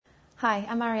Hi,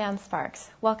 I'm Ariane Sparks.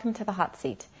 Welcome to the Hot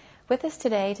Seat. With us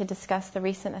today to discuss the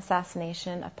recent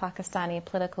assassination of Pakistani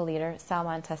political leader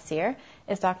Salman Taseer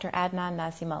is Dr. Adnan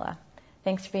Naseemullah.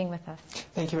 Thanks for being with us.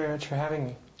 Thank you very much for having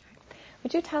me.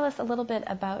 Would you tell us a little bit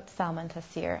about Salman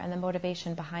Taseer and the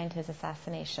motivation behind his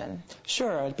assassination?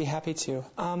 Sure, I'd be happy to.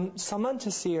 Salman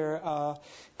Taseer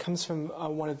comes from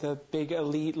one of the big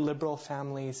elite liberal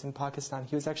families in Pakistan.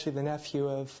 He was actually the nephew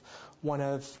of one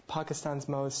of Pakistan's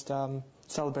most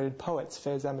celebrated poets,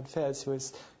 Faiz Ahmed Faiz,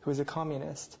 who was a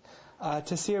communist.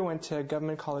 Taseer went to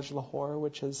Government College Lahore,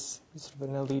 which is sort of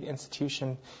an elite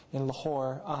institution in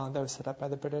Lahore that was set up by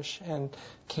the British, and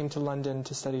came to London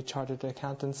to study chartered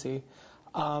accountancy.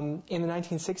 In the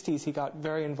 1960s, he got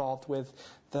very involved with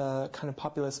the kind of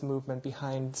populist movement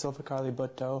behind Zulfikar Ali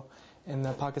Bhutto in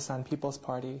the Pakistan People's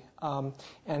Party,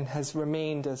 and has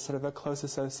remained as sort of a close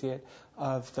associate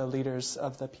of the leaders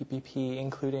of the PPP,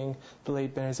 including the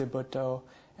late Benazir Bhutto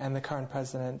and the current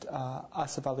president,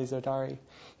 Asif Ali Zardari.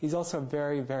 He's also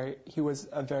he was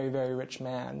a very, very rich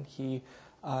man. He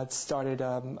started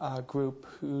a group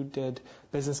who did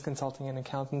business consulting and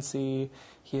accountancy.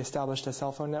 He established a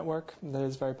cell phone network that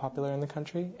is very popular in the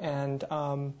country, and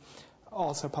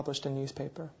also published a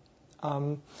newspaper.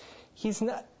 He's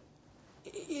not.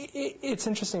 It's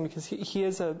interesting because he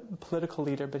is a political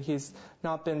leader, but he's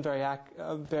not been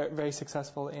very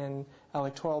successful in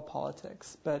electoral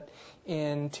politics. But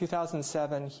in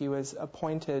 2007, he was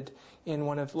appointed in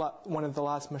one of the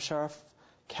last Musharraf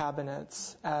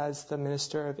cabinets as the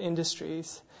Minister of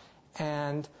Industries,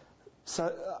 and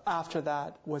so after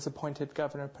that was appointed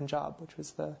Governor of Punjab, which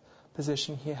was the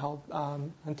position he held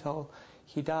until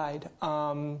he died.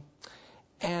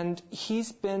 And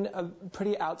he's been a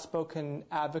pretty outspoken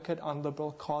advocate on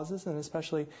liberal causes, and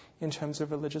especially in terms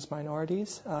of religious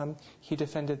minorities. He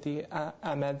defended the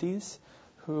Ahmadis,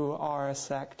 who are a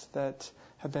sect that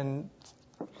have been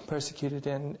persecuted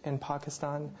in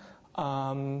Pakistan,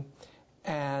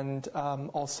 and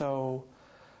also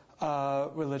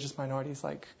religious minorities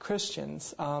like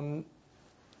Christians.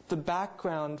 The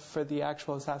background for the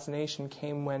actual assassination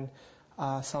came when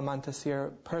Salman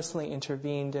Taseer personally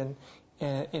intervened and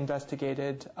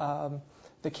investigated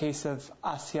the case of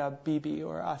Asia Bibi,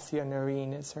 or Asia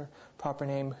Noreen is her proper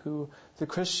name, the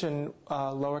Christian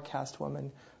lower caste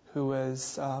woman who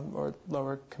was, or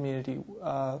lower community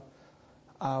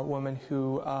woman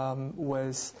who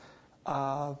was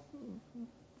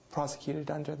prosecuted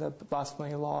under the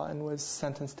blasphemy law and was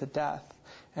sentenced to death.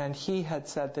 And he had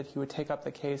said that he would take up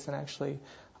the case and actually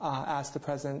ask the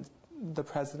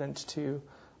president to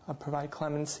provide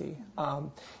clemency.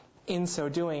 In so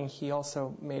doing, he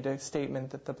also made a statement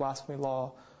that the blasphemy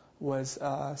law was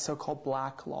so-called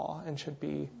black law and should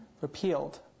be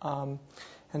repealed. And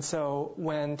so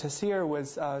when Taseer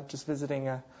was just visiting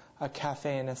a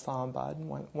cafe in Islamabad,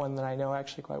 one that I know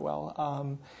actually quite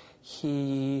well,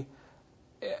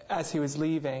 as he was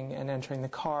leaving and entering the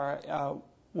car,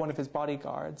 one of his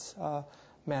bodyguards, a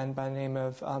man by the name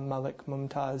of Malik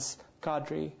Mumtaz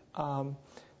Qadri,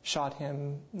 shot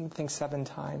him, I think, 7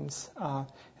 times, and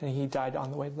he died on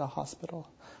the way to the hospital.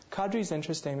 Qadri is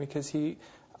interesting because he,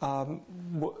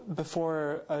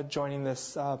 before joining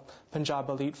this Punjab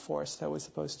elite force that was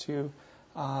supposed to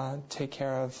take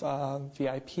care of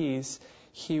VIPs,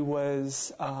 he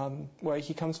was,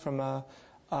 he comes from a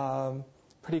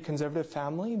pretty conservative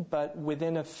family, but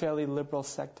within a fairly liberal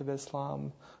sect of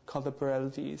Islam called the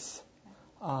Barelvis.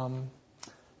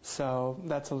 So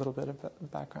that's a little bit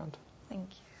of background. Thank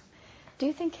you. Do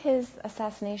you think his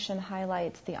assassination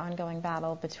highlights the ongoing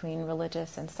battle between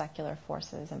religious and secular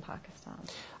forces in Pakistan?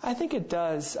 I think it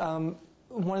does.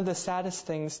 One of the saddest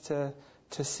things to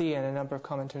see, and a number of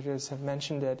commentators have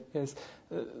mentioned it, is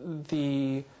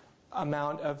the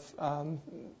amount of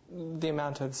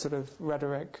sort of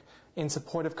rhetoric in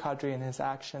support of Qadri and his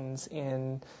actions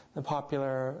in the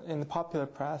popular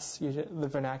press, the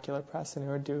vernacular press in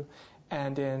Urdu,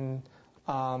 and in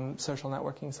social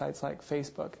networking sites like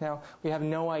Facebook. Now, we have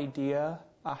no idea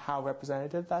how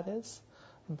representative that is,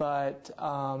 but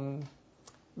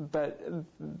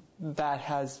that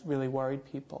has really worried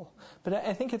people. But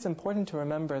I think it's important to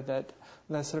remember that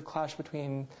the sort of clash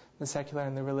between the secular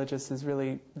and the religious is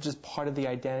really just part of the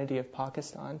identity of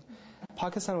Pakistan.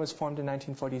 Pakistan was formed in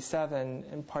 1947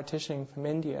 and partitioning from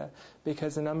India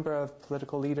because a number of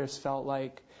political leaders felt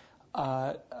like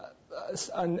a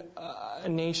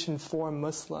nation for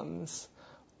Muslims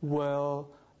will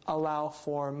allow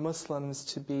for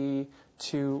Muslims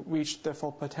to reach their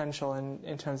full potential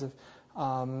in terms of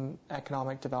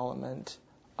economic development,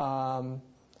 and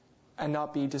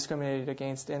not be discriminated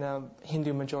against in a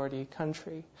Hindu majority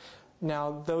country.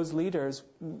 Now, those leaders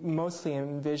mostly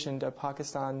envisioned a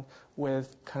Pakistan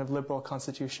with kind of liberal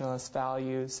constitutionalist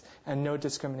values and no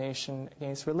discrimination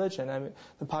against religion. I mean,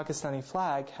 the Pakistani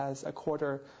flag has a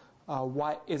quarter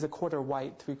white,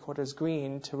 3/4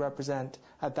 green, to represent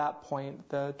at that point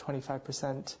the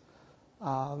 25%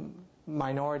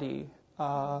 minority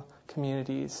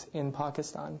communities in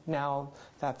Pakistan. Now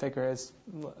that figure is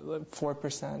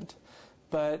 4%.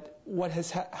 But what has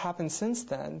happened since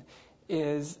then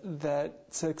is that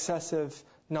successive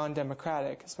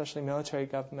non-democratic, especially military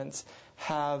governments,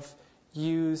 have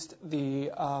used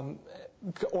the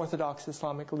Orthodox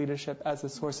Islamic leadership as a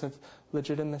source of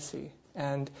legitimacy.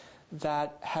 And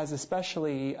that has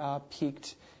especially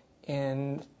peaked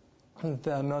in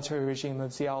the military regime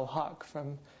of Zia-ul-Haq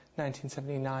from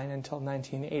 1979 until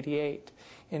 1988,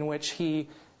 in which he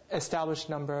established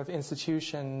a number of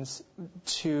institutions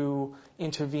to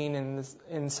intervene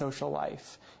in social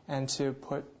life and to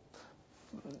put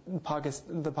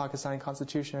the Pakistani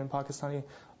constitution and Pakistani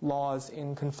laws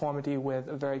in conformity with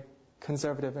a very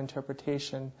conservative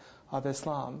interpretation of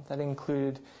Islam. That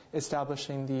included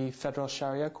establishing the federal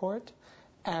Sharia court,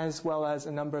 as well as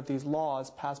a number of these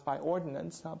laws passed by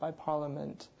ordinance, not by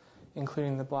parliament,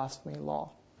 including the blasphemy law.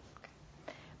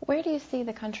 Where do you see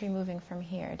the country moving from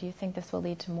here? Do you think this will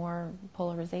lead to more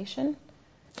polarization?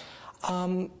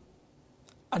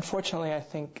 Unfortunately, I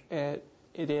think it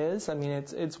is. I mean,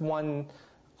 it's one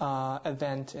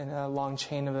event in a long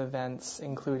chain of events,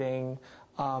 including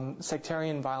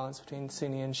sectarian violence between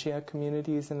Sunni and Shia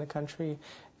communities in the country,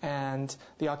 and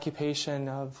the occupation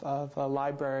of a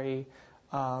library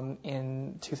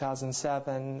in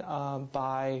 2007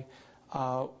 by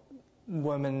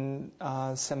women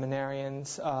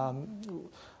seminarians,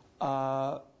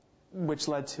 which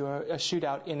led to a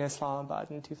shootout in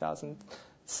Islamabad in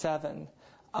 2007.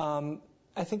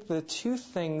 I think the two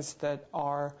things that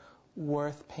are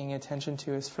worth paying attention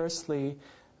to is, firstly,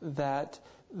 that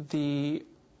the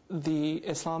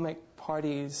Islamic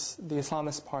parties, the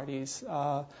Islamist parties,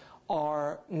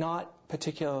 are not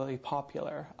particularly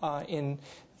popular. In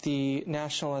the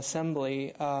National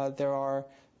Assembly,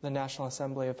 the National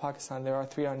Assembly of Pakistan, there are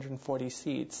 340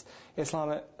 seats.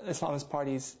 Islamist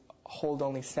parties hold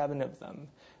only 7 of them,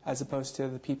 as opposed to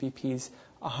the PPP's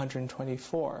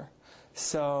 124.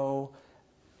 So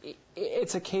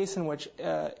it's a case in which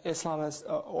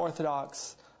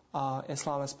Orthodox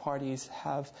Islamist parties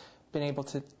have been able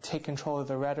to take control of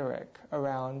the rhetoric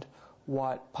around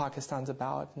what Pakistan's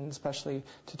about, and especially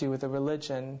to do with the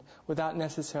religion, without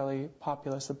necessarily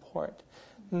popular support.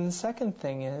 And the second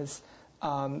thing is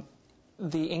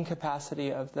the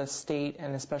incapacity of the state,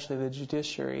 and especially the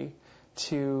judiciary,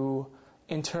 to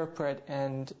interpret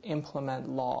and implement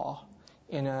law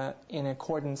in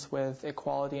accordance with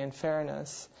equality and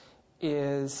fairness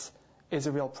is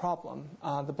a real problem.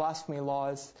 The blasphemy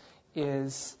law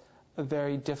is a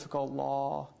very difficult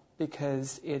law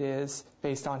because it is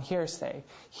based on hearsay.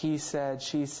 He said,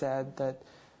 she said that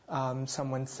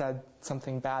someone said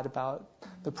something bad about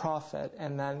the Prophet,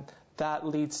 and then that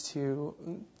leads to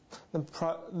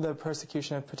the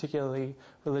persecution of particularly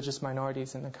religious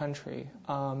minorities in the country.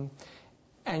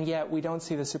 And yet we don't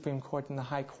see the Supreme Court and the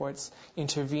High Courts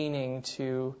intervening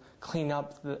to clean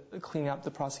up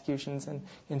the prosecutions and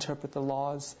interpret the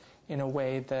laws in a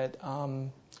way that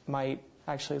might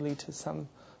actually lead to some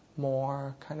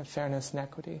more kind of fairness and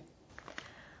equity.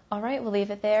 All right, we'll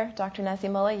leave it there. Dr.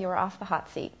 Naseemullah, you are off the hot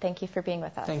seat. Thank you for being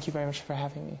with us. Thank you very much for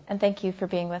having me. And thank you for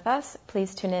being with us.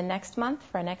 Please tune in next month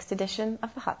for our next edition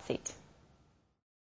of the Hot Seat.